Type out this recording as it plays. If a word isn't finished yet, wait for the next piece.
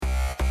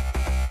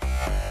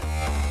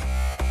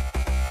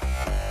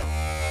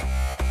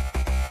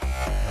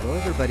Hello,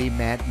 everybody.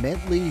 Matt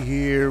Mentley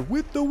here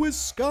with the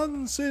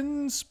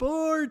Wisconsin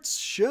Sports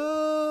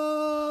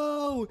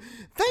Show.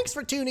 Thanks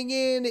for tuning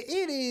in.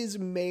 It is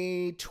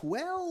May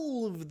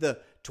 12th,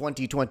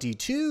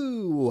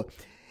 2022.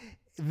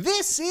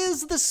 This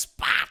is the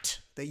spot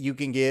that you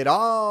can get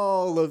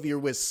all of your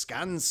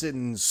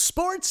Wisconsin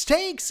sports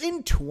takes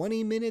in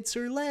 20 minutes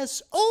or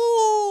less,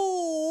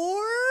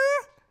 or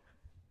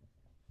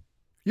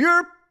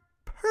your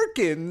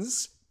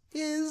Perkins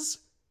is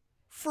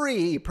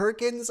free.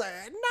 Perkins,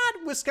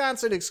 not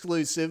Wisconsin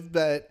exclusive,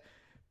 but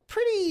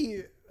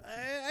pretty,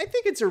 I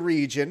think it's a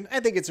region. I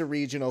think it's a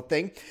regional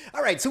thing.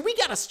 All right, so we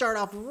got to start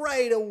off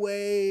right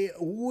away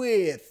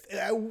with,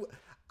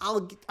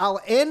 I'll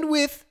end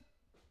with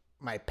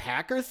my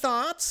Packer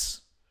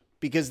thoughts,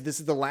 because this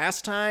is the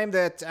last time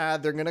that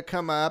they're going to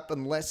come up,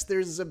 unless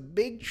there's a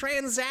big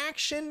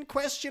transaction, ?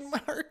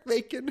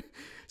 They can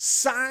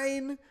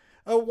sign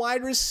a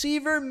wide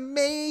receiver,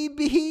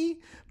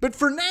 maybe. But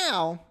for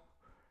now,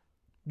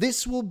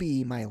 this will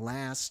be my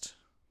last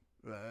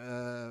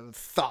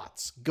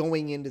thoughts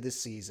going into the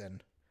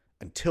season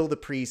until the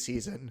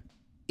preseason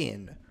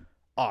in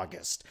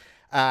August.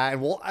 And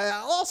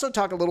I'll also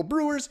talk a little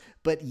Brewers,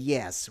 but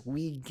yes,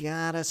 we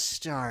gotta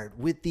start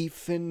with the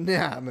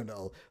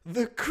phenomenal,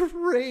 the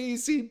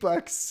crazy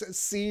Bucks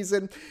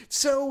season.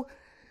 So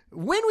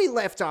when we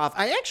left off,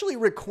 I actually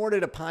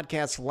recorded a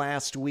podcast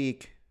last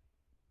week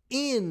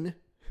in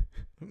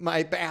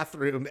my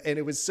bathroom, and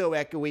it was so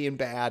echoey and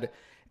bad,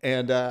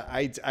 and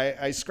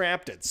I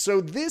scrapped it.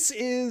 So this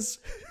is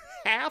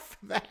half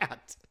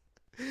that,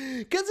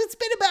 because it's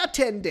been about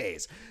 10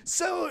 days.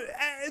 So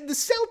the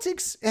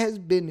Celtics has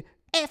been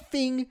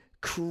effing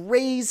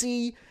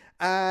crazy.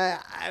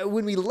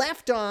 When we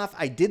left off,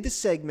 I did the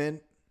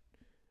segment,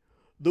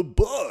 "The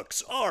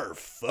Bucks are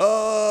fucked,"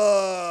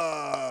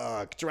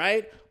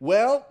 right?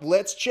 Well,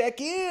 let's check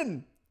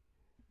in.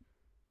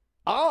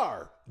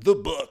 Are the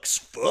Bucks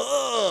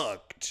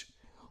fucked?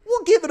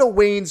 We'll give it a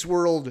Wayne's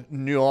World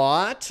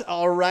not,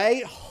 all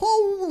right?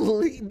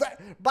 Holy,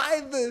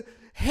 by the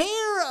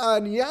hair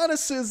on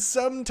Giannis's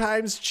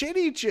sometimes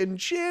chinny chin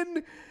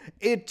chin,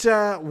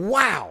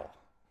 wow.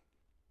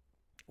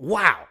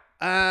 Wow.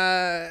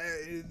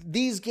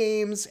 These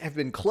games have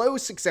been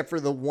close, except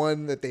for the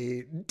one that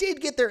they did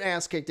get their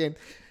ass kicked in.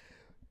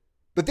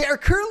 But they are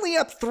currently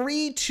up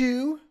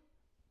 3-2.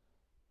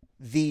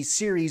 The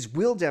series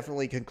will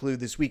definitely conclude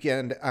this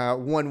weekend,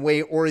 one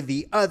way or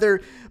the other.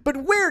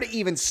 But where to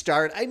even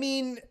start? I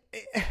mean,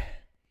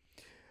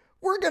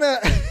 we're gonna...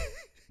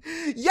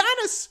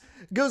 Giannis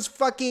goes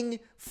fucking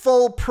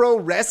full pro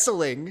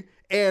wrestling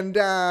and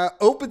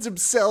opens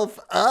himself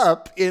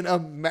up in a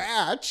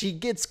match. He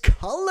gets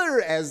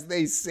color, as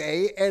they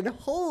say, and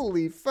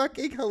holy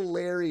fucking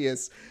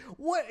hilarious.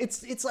 What?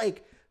 It's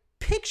like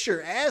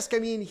picturesque. I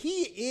mean,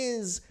 he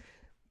is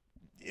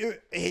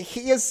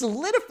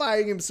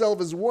solidifying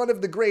himself as one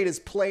of the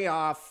greatest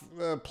playoff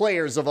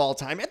players of all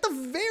time, at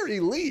the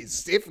very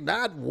least, if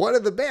not one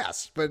of the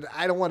best. But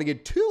I don't want to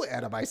get too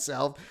ahead of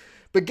myself.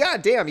 But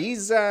goddamn,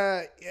 he's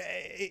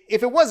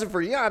if it wasn't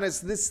for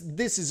Giannis,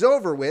 this is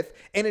over with.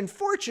 And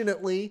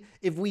unfortunately,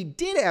 if we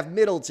did have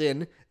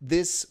Middleton,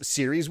 this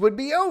series would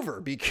be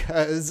over,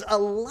 because a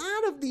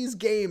lot of these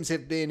games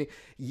have been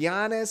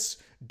Giannis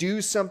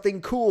do something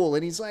cool,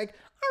 and he's like,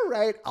 all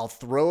right, I'll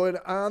throw it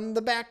on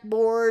the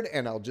backboard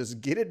and I'll just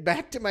get it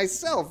back to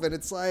myself. And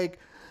it's like,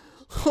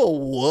 oh,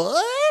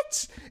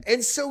 what?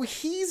 And so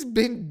he's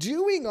been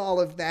doing all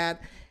of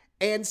that.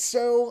 And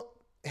so,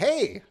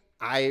 hey,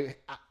 I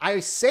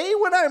say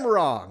when I'm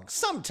wrong.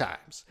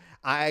 Sometimes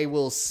I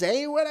will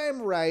say when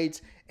I'm right.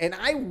 And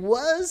I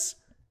was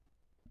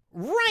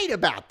right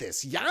about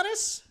this.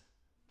 Giannis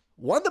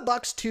won the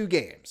Bucks 2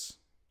 games.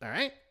 All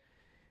right.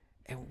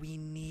 And we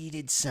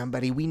needed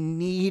somebody. We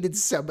needed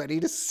somebody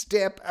to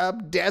step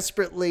up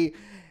desperately.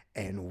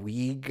 And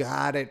we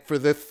got it for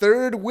the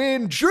 3rd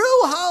win. Drew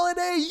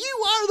Holiday,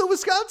 you are the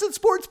Wisconsin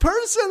Sports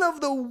Person of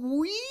the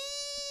Week.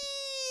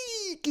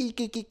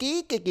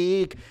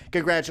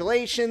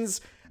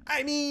 Congratulations.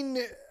 I mean,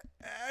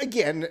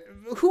 again,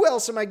 who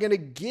else am I going to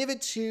give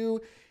it to?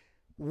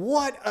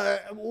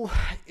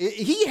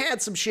 He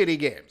had some shitty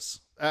games.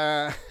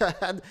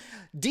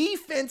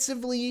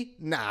 Defensively,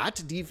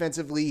 not.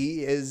 Defensively,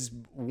 he is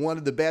one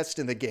of the best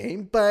in the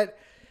game, but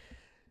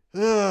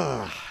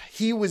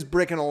he was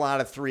bricking a lot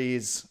of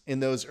threes in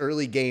those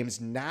early games,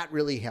 not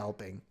really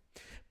helping.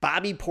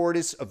 Bobby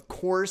Portis, of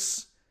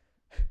course,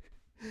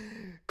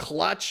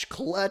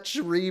 clutch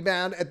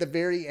rebound at the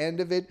very end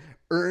of it,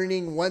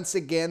 earning once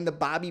again the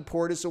Bobby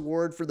Portis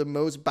Award for the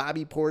most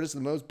Bobby Portis,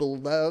 the most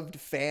beloved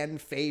fan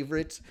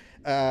favorite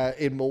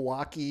in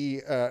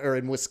Milwaukee or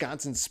in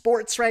Wisconsin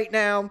sports right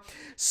now.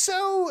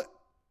 So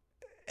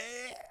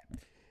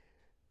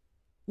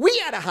we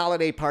had a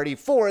holiday party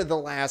for the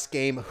last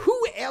game.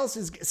 Who else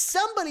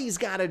somebody's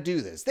got to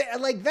do this.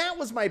 That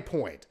was my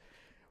point.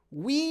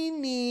 We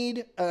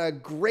need a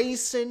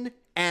Grayson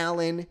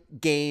Allen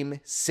game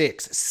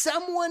 6.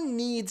 Someone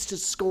needs to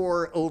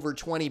score over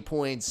 20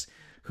 points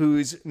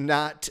who's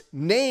not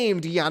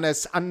named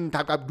Giannis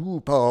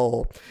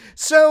Antetokounmpo.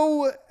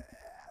 So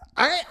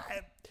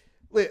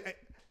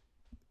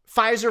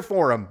Pfizer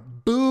Forum,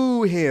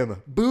 boo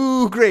him.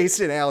 Boo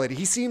Grayson Allen.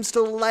 He seems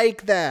to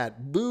like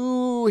that.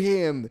 Boo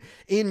him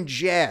in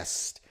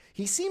jest.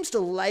 He seems to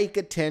like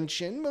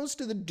attention.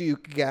 Most of the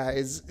Duke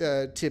guys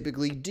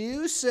typically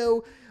do.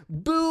 So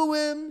boo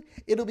him.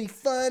 It'll be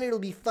fun. It'll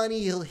be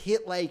funny. He'll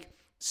hit like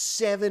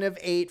 7 of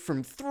 8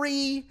 from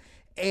 3.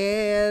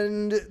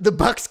 And the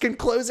Bucks can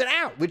close it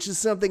out, which is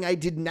something I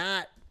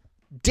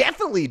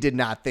definitely did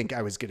not think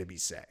I was going to be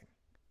saying.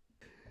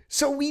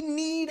 So we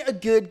need a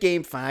good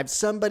game 5.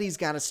 Somebody's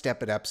got to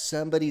step it up.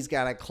 Somebody's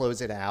got to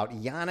close it out.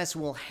 Giannis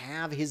will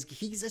have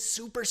he's a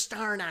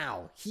superstar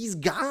now. He's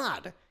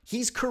God.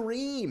 He's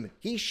Kareem.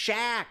 He's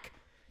Shaq.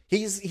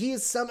 He is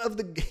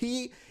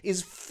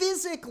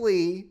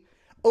physically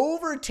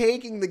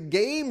overtaking the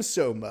game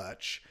so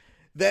much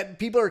that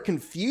people are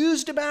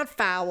confused about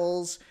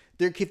fouls.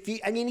 They're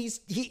confused. I mean,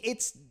 he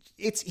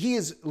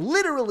is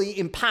literally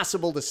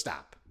impossible to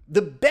stop.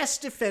 The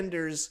best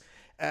defenders.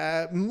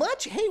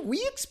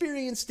 We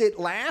experienced it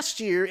last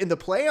year in the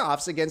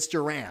playoffs against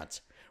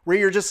Durant, where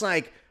you're just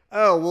like,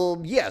 oh,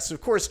 well, yes,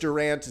 of course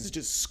Durant is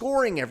just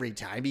scoring every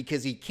time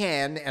because he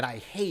can, and I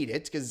hate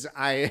it because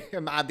I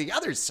am on the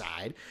other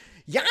side.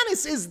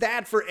 Giannis is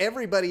that for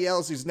everybody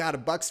else who's not a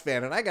Bucks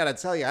fan, and I gotta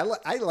tell you,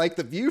 I like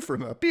the view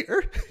from up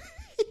here.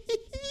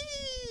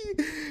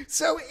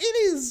 So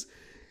it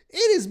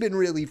has been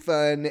really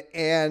fun,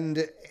 and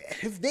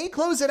if they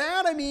close it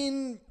out, I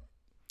mean,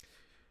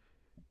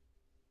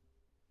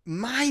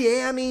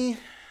 Miami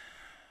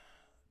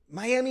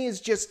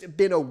has just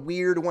been a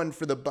weird one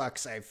for the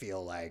Bucks, I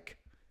feel like.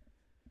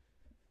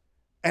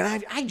 And I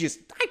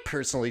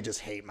personally just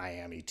hate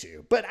Miami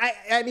too. But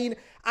I mean,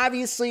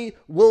 obviously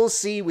we'll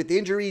see with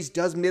injuries.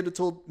 Does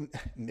Middleton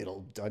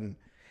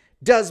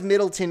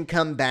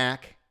come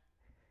back?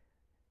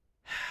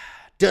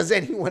 Does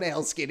anyone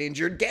else get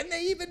injured? Can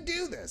they even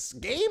do this?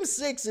 Game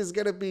 6 is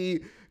going to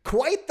be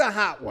quite the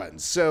hot one.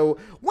 So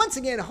once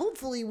again,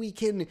 hopefully we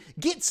can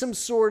get some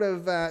sort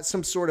of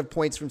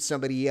points from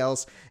somebody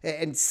else,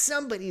 and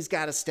somebody's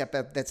got to step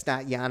up that's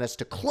not Giannis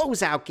to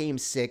close out Game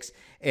 6.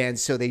 And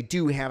so they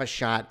do have a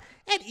shot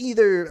at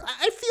either.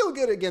 I feel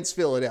good against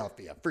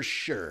Philadelphia for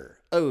sure.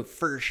 Oh,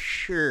 for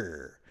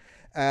sure.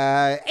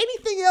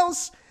 Anything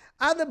else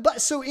on the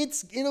so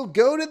it'll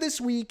go to this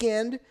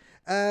weekend.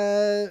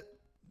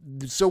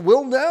 So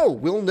we'll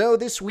know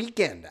this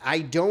weekend. I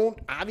don't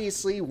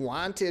obviously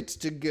want it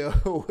to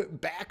go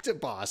back to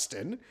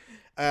Boston.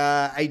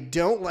 I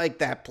don't like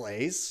that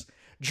place.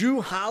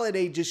 Jrue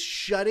Holiday just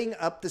shutting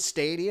up the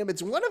stadium.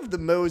 It's one of the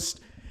most,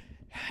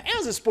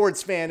 as a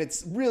sports fan,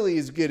 it's really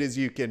as good as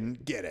you can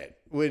get it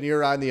when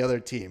you're on the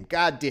other team.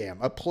 God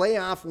damn, a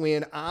playoff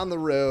win on the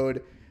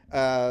road.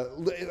 A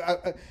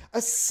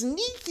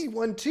sneaky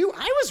one too.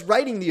 I was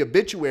writing the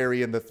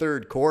obituary in the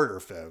third quarter,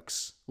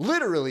 folks.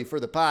 Literally for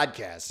the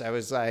podcast. I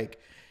was like,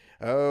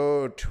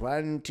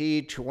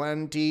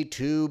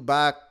 2022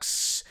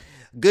 Bucks.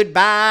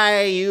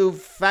 Goodbye, you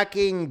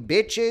fucking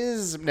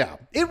bitches. No,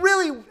 it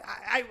really,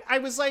 I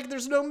was like,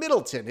 there's no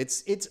Middleton.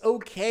 It's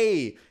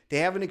okay. They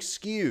have an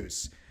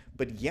excuse.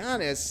 But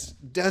Giannis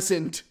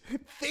doesn't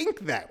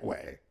think that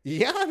way.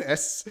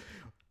 Giannis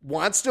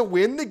wants to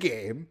win the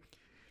game.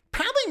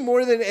 Probably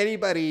more than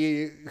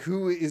anybody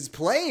who is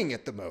playing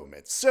at the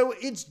moment. So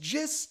it's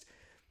just,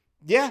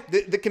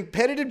 the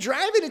competitive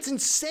drive, and it's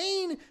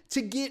insane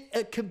to get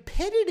a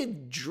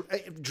competitive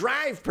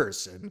drive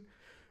person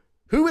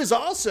who is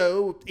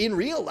also, in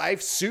real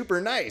life,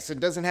 super nice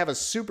and doesn't have a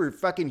super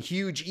fucking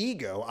huge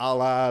ego a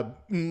la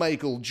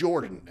Michael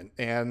Jordan.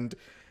 And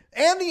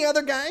the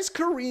other guys,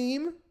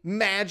 Kareem,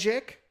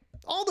 Magic,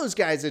 all those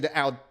guys had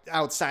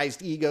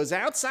outsized egos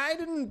outside,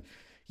 and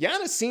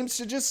Giannis seems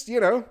to just,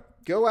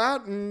 go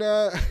out and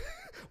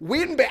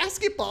win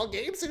basketball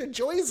games and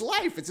enjoy his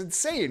life. It's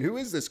insane. Who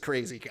is this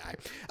crazy guy?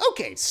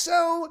 Okay,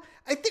 so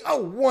I think,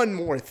 one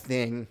more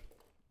thing.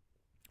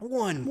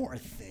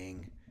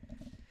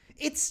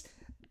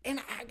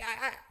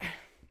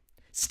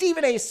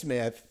 Stephen A.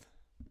 Smith,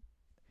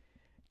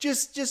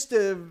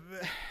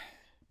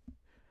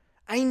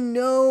 I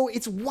know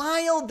it's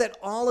wild that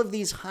all of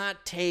these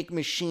hot take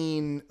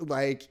machine,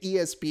 like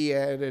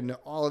ESPN and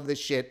all of this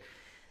shit,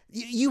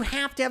 you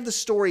have to have the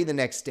story the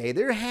next day.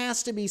 There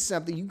has to be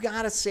something. You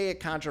got to say it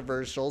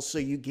controversial so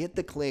you get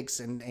the clicks,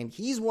 and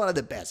he's one of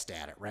the best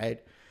at it, right?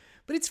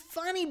 But it's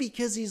funny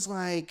because he's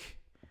like,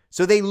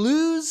 so they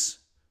lose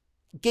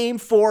Game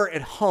 4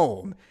 at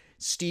home.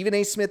 Stephen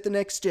A. Smith the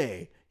next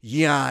day,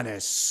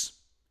 Giannis,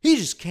 he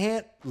just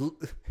can't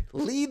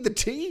lead the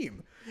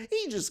team.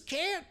 He just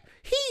can't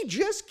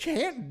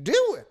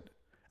do it.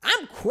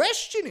 I'm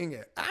questioning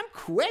it.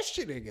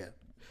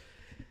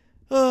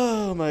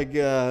 Oh my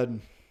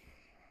God.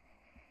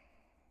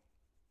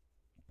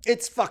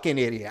 It's fucking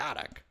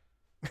idiotic.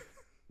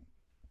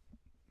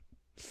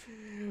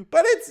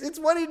 But it's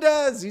what he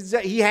does.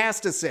 He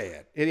has to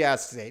say it.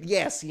 Yes,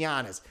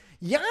 Giannis.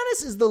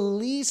 Giannis is the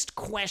least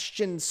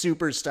questioned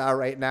superstar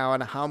right now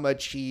on how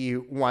much he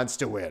wants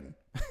to win.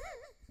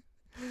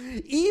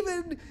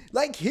 Even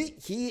like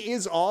he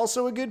is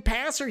also a good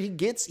passer. He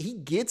gets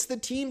the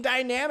team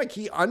dynamic.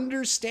 He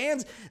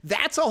understands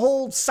that's a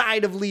whole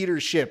side of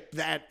leadership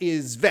that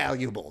is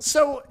valuable.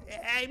 So,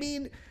 I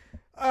mean,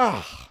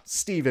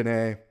 Stephen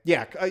A.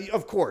 Yeah,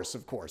 of course.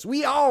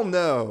 We all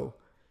know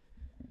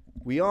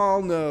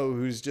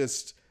who's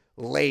just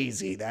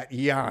lazy, that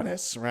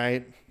Giannis,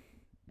 right?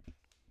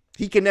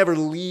 He can never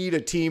lead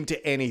a team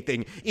to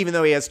anything, even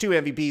though he has 2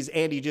 MVPs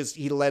and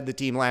he led the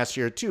team last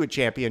year to a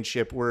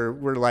championship.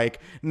 We're like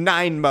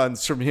 9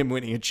 months from him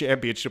winning a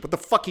championship. What the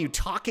fuck are you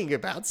talking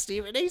about,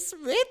 Stephen A.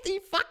 Smith? He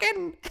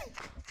fucking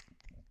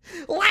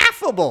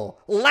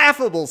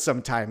laughable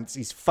sometimes,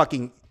 these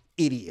fucking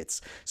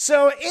idiots.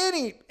 So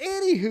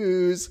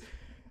anywho's,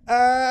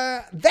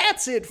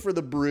 that's it for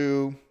the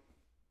brew.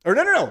 Or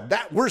no.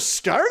 That we're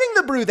starting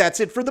the brew. That's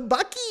it for the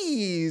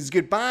Buckies.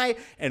 Goodbye,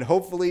 and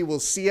hopefully we'll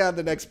see you on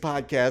the next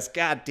podcast.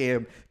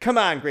 Goddamn. Come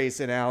on,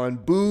 Grayson Allen.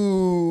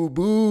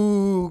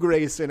 Boo,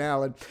 Grayson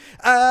Allen.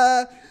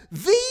 The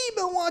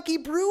Milwaukee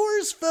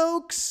Brewers,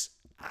 folks.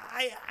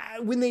 I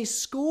when they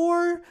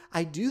score,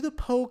 I do the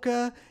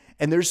polka,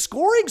 and they're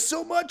scoring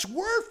so much,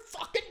 we're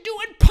fucking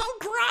doing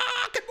punk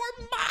rock, and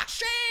we're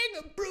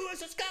moshing. The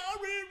Brewers are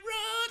scoring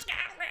runs.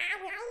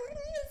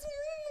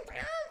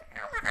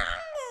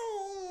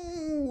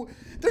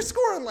 They're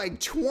scoring like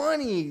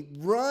 20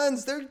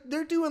 runs.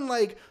 They're doing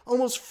like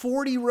almost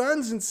 40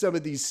 runs in some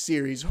of these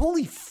series.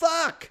 Holy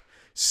fuck.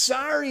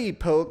 Sorry,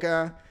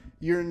 Polka.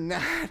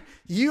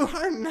 You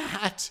are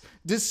not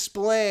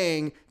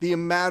displaying the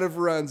amount of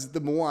runs that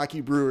the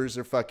Milwaukee Brewers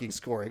are fucking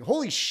scoring.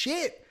 Holy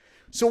shit.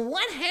 So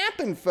what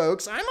happened,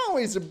 folks? I'm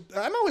always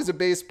a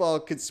baseball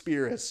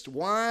conspiracist.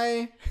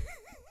 Why?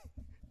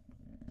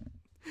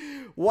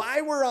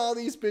 Why were all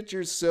these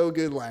pitchers so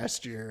good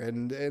last year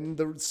and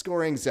the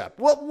scoring's up?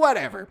 Well,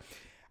 whatever.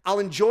 I'll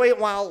enjoy it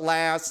while it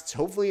lasts.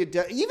 Hopefully it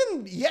does.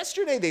 Even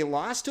yesterday they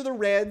lost to the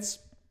Reds.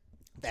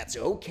 That's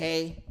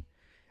okay.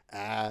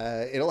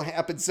 It'll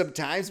happen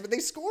sometimes, but they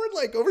scored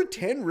like over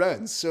 10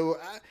 runs. So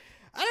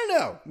I don't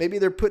know. Maybe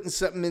they're putting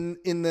something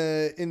in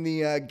the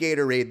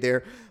Gatorade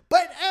there.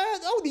 But,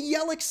 the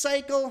Yelich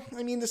cycle.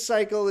 I mean, the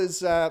cycle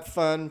is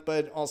fun,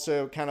 but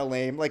also kind of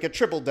lame. Like a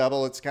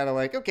triple-double, it's kind of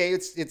like, okay,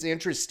 it's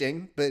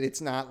interesting, but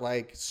it's not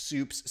like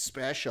soups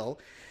special.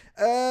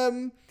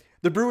 The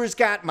Brewers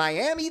got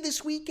Miami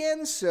this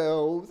weekend,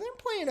 so they're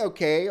playing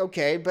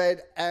okay.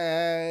 But,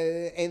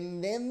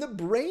 and then the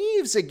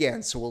Braves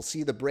again. So we'll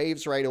see the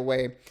Braves right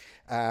away.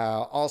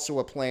 Also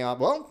a playoff.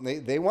 Well,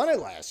 they won it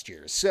last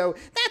year. So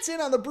that's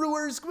it on the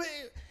Brewers.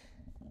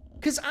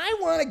 Because I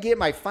want to get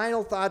my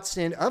final thoughts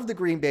in of the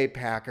Green Bay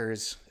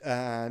Packers.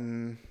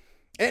 And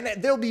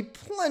there'll be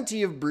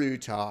plenty of brew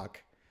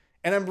talk.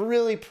 And I'm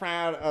really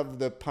proud of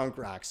the punk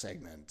rock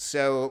segment.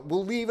 So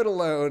we'll leave it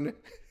alone.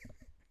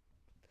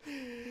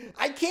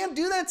 I can't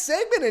do that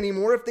segment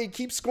anymore if they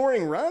keep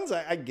scoring runs,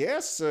 I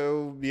guess.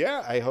 So,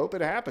 yeah, I hope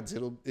it happens.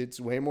 It's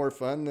way more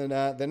fun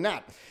than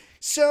not.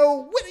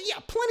 So,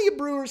 plenty of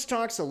Brewers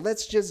talk. So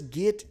let's just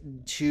get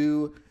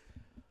to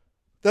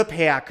the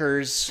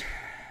Packers.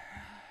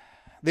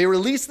 They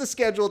released the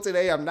schedule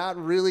today. I'm not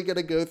really going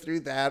to go through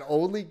that.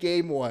 Only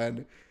game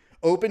 1.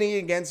 Opening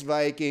against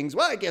Vikings.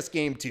 Well, I guess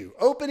game 2.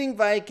 Opening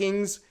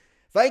Vikings.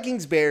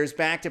 Vikings-Bears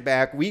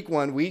back-to-back. Week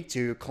 1, week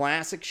 2.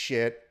 Classic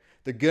shit.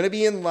 They're going to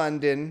be in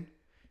London.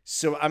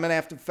 So I'm going to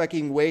have to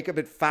fucking wake up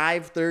at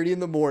 5:30 in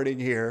the morning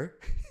here.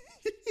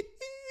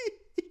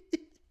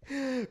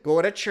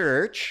 Go to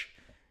church.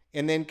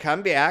 And then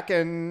come back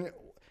and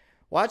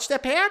watch the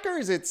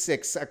Packers at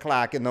 6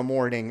 o'clock in the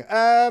morning.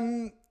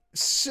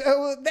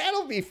 So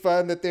that'll be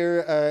fun that they're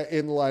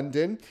in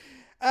London.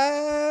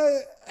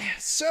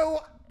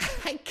 So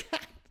I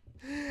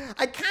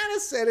kind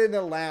of said it in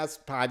the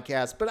last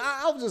podcast, but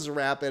I'll just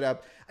wrap it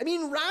up. I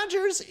mean,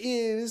 Rodgers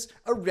is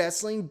a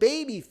wrestling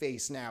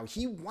babyface now.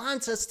 He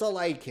wants us to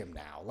like him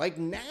now. Like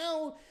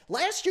now,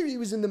 last year he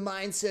was in the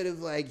mindset of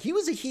like, he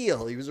was a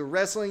heel. He was a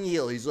wrestling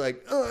heel. He's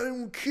like, oh, I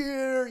don't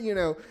care.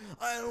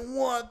 I don't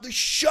want the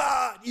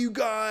shot, you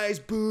guys.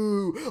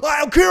 Boo.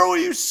 I don't care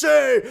what you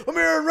say. I'm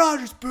Aaron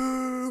Rodgers.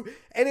 Boo.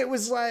 And it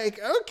was like,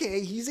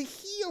 okay, he's a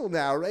heel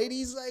now, right?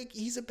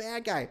 He's a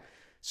bad guy.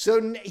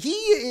 So he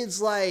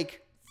is like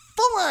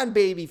full-on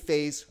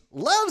babyface,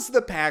 loves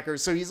the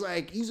Packers. So he's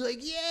like,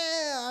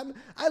 yeah,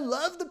 I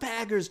love the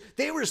Packers.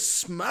 They were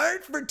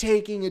smart for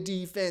taking a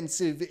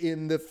defensive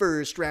in the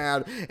first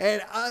round.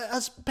 And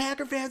us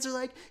Packer fans are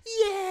like,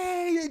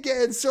 yay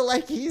again. So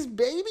like he's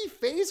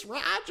babyface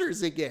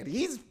Rodgers again.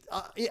 He's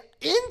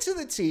into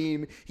the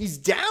team. He's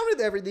down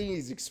with everything.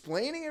 He's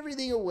explaining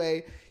everything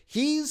away.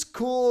 He's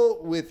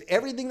cool with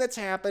everything that's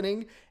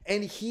happening.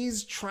 And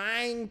he's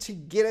trying to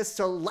get us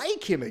to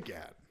like him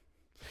again.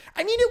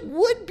 I mean, it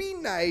would be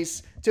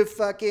nice to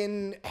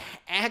fucking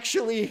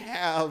actually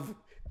have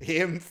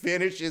him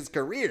finish his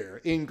career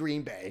in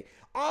Green Bay.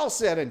 All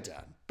said and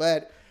done.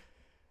 But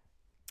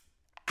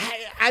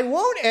I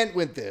won't end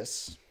with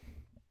this.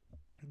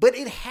 but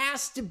it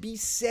has to be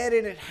said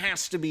and it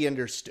has to be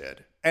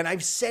understood. And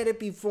I've said it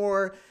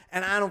before,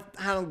 and I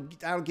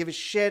don't give a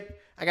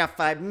shit. I got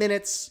 5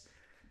 minutes.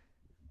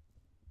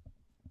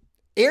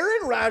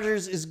 Aaron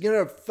Rodgers is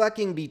gonna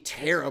fucking be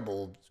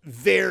terrible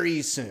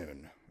very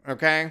soon,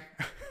 okay?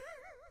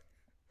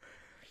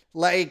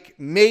 Like,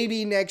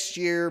 maybe next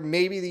year,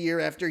 maybe the year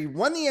after. He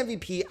won the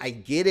MVP, I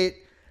get it.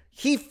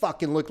 He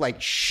fucking looked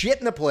like shit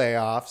in the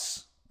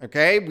playoffs,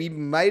 okay? We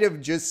might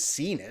have just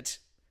seen it.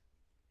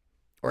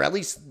 Or at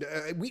least,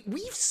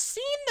 we've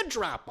seen the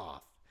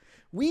drop-off.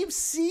 We've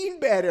seen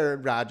bad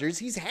Aaron Rodgers.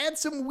 He's had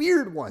some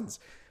weird ones.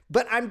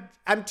 But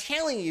I'm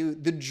telling you,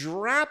 the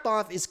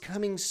drop-off is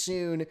coming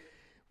soon.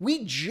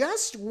 We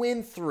just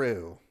went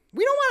through.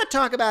 We don't want to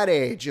talk about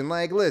age. And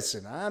like,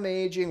 listen, I'm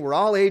aging. We're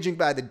all aging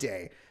by the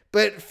day.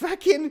 But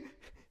fucking,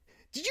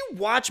 did you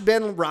watch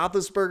Ben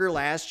Roethlisberger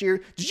last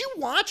year? Did you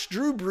watch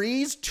Drew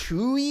Brees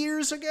 2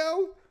 years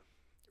ago?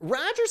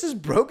 Rodgers has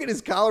broken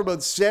his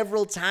collarbone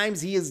several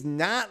times. He is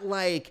not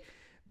like...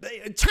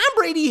 Tom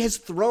Brady has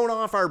thrown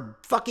off our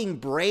fucking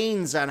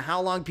brains on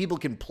how long people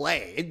can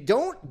play.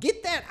 Don't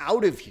get that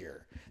out of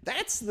here.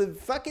 That's the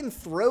fucking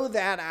throw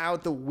that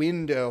out the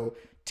window,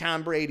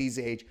 Tom Brady's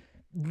age.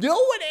 No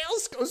one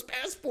else goes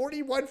past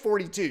 41,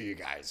 42, you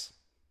guys.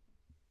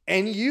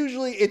 And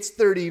usually it's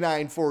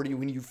 39, 40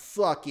 when you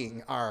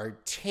fucking are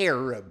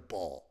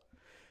terrible.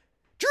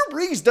 Drew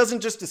Brees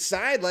doesn't just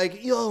decide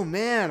like, yo,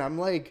 man, I'm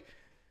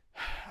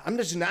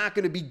just not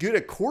going to be good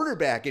at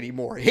quarterback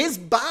anymore. His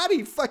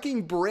body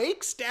fucking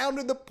breaks down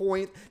to the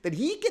point that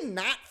he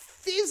cannot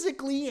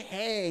physically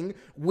hang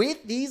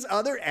with these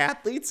other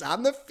athletes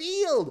on the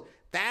field.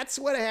 That's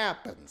what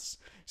happens.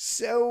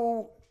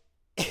 So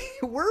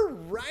we're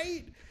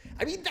right.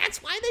 I mean,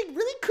 that's why they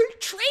really couldn't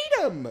trade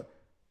him.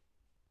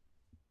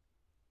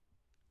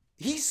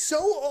 He's so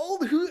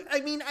old. I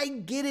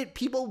get it.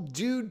 People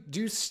do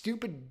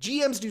stupid,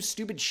 GMs do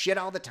stupid shit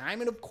all the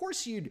time. And of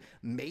course you'd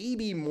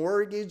maybe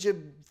mortgage a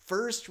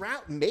first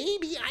round.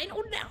 Maybe, I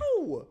don't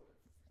know.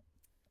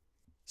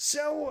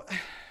 So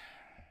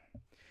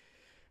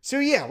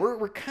yeah,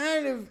 we're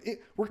kind of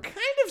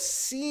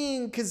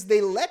seeing, because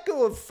they let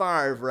go of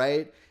Favre,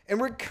 right? And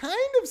we're kind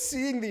of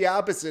seeing the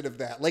opposite of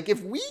that. Like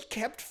if we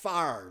kept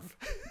Favre,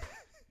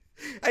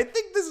 I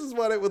think this is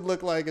what it would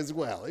look like as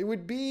well. It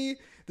would be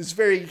this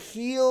very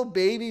heel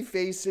baby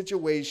face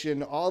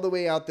situation all the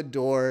way out the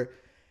door.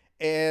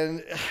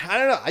 And I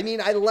don't know. I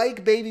mean, I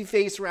like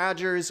babyface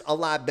Rodgers a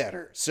lot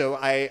better. So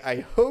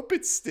I hope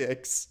it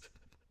sticks.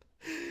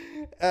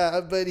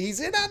 But he's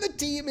in on the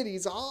team and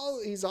he's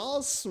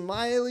all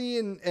smiley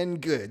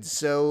and good.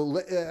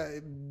 So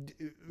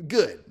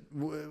good.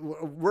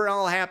 We're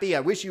all happy. I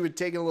wish you would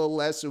take a little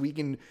less so we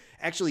can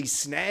actually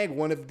snag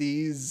one of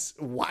these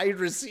wide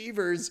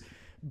receivers.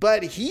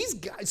 But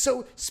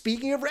so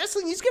speaking of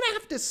wrestling, he's going to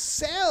have to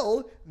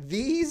sell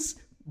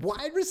these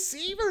wide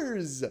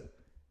receivers.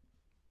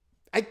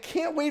 I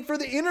can't wait for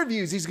the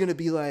interviews. He's going to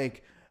be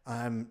like,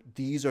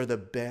 these are the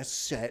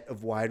best set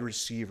of wide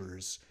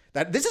receivers.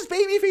 This is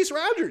babyface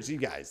Rodgers, you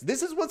guys.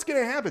 This is what's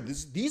going to happen.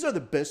 These are the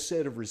best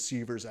set of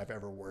receivers I've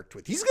ever worked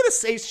with. He's going to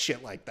say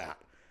shit like that.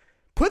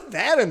 Put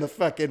that in the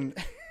fucking,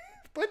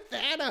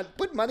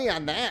 put money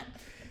on that.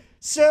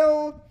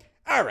 So,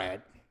 all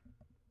right.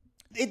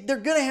 They're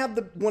going to have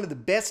one of the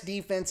best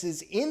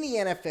defenses in the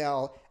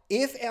NFL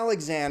if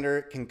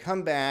Alexander can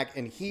come back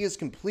and he is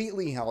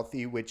completely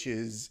healthy, which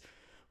is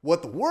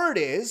what the word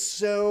is.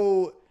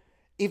 So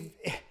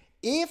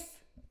if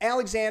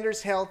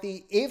Alexander's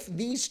healthy, if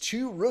these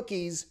two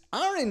rookies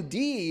are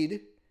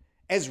indeed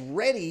as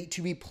ready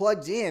to be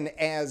plugged in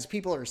as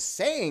people are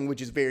saying,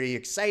 which is very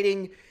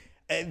exciting,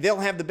 they'll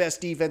have the best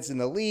defense in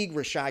the league.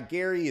 Rashad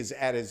Gary is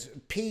at his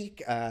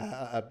peak,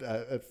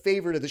 a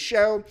favorite of the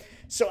show.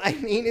 So, I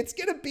mean, it's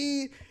going to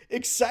be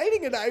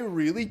exciting, and I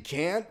really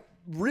can't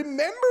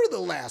remember the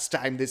last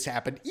time this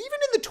happened. Even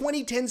in the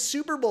 2010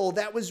 Super Bowl,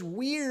 that was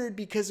weird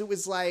because it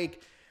was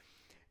like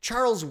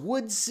Charles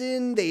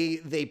Woodson,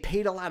 they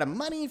paid a lot of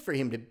money for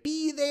him to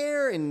be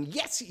there. And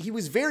yes, he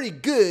was very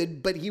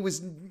good, but he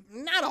was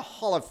not a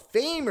Hall of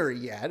Famer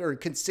yet or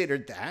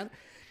considered that.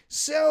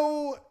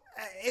 So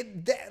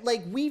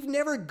we've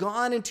never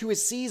gone into a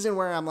season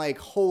where I'm like,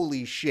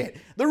 holy shit.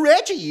 The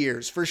Reggie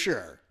years, for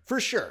sure.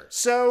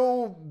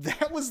 So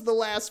that was the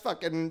last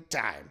fucking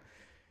time.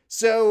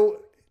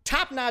 So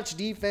top-notch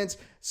defense.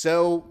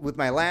 So with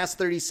my last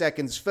 30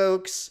 seconds,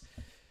 folks,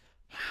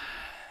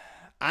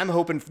 I'm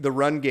hoping the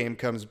run game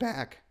comes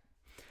back.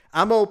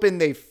 I'm hoping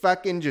they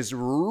fucking just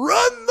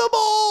run the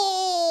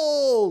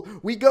ball.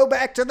 We go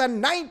back to the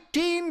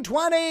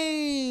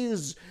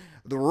 1920s.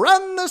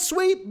 Run the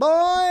sweep,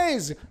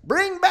 boys.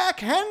 Bring back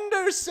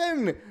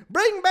Henderson.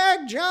 Bring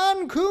back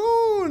John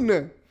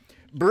Kuhn.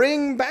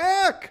 Bring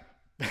back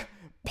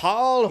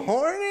Paul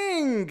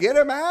Horning. Get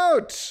him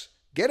out.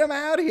 Get him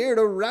out here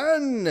to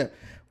run.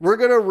 We're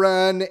going to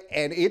run,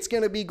 and it's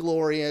going to be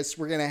glorious.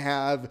 We're going to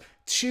have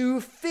two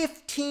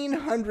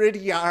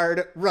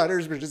 1,500-yard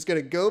runners. We're just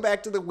going to go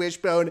back to the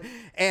wishbone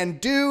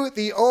and do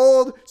the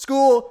old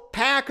school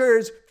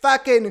Packers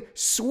fucking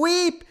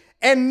sweep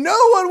and no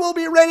one will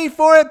be ready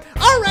for it.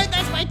 All right,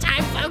 that's my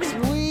time, folks.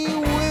 We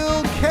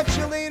will catch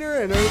you later,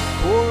 and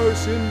of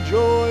course,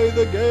 enjoy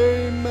the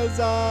game as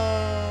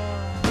I.